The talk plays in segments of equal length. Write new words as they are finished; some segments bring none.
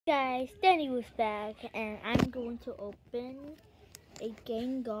Guys, Danny was back, and I'm going to open a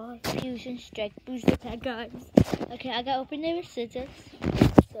Gengar Fusion Strike booster pack, guys. Okay, I gotta open it with scissors,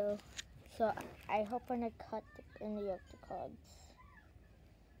 so I hope I'm gonna cut any of the cards.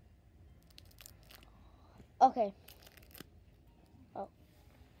 Okay. Oh.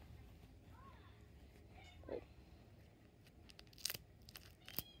 Wait.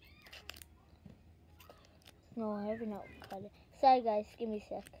 No, I haven't cut it. Sorry, guys. Give me a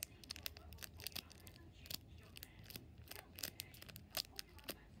sec.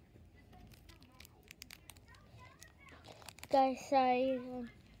 Guys, sorry.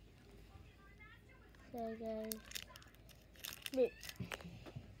 Sorry, guys. Wait.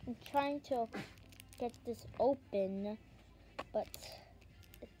 I'm trying to get this open, but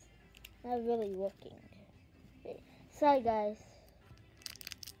it's not really working. Wait. Sorry, guys.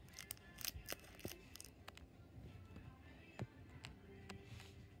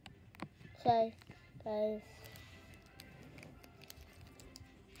 Sorry, guys.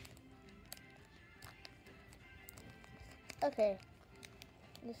 Okay,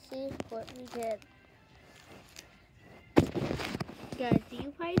 let's see what we get. Guys,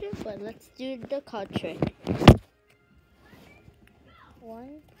 you find it, but let's do the card trick. 1,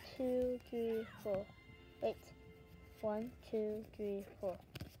 2, 3, 4. Wait. 1, 2, 3, 4.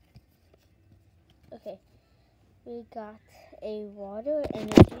 Okay. We got a water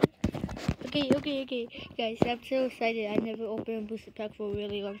energy. Okay. Guys, I'm so excited. I never opened a booster pack for a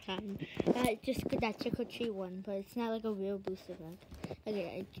really long time. Just got that trick or treat one, but it's not like a real booster pack.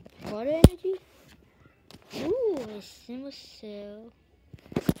 Okay, water energy. Ooh, a Simmercell.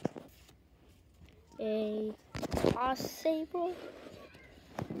 A Saber.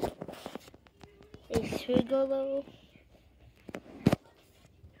 A Swigolo.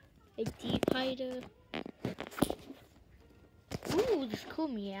 A Deep Hider. Ooh, this cool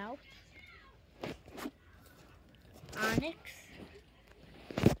Meowth. Onyx.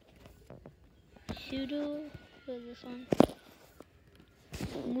 Pseudo. What is this one?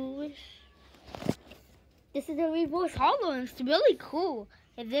 Movish. This is a reverse hollow and it's really cool.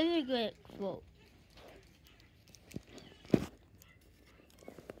 It's very good quote.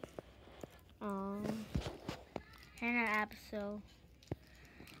 And an episode.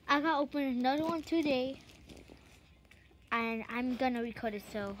 I gotta open another one today. And I'm gonna record it,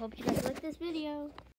 so hope you guys like this video.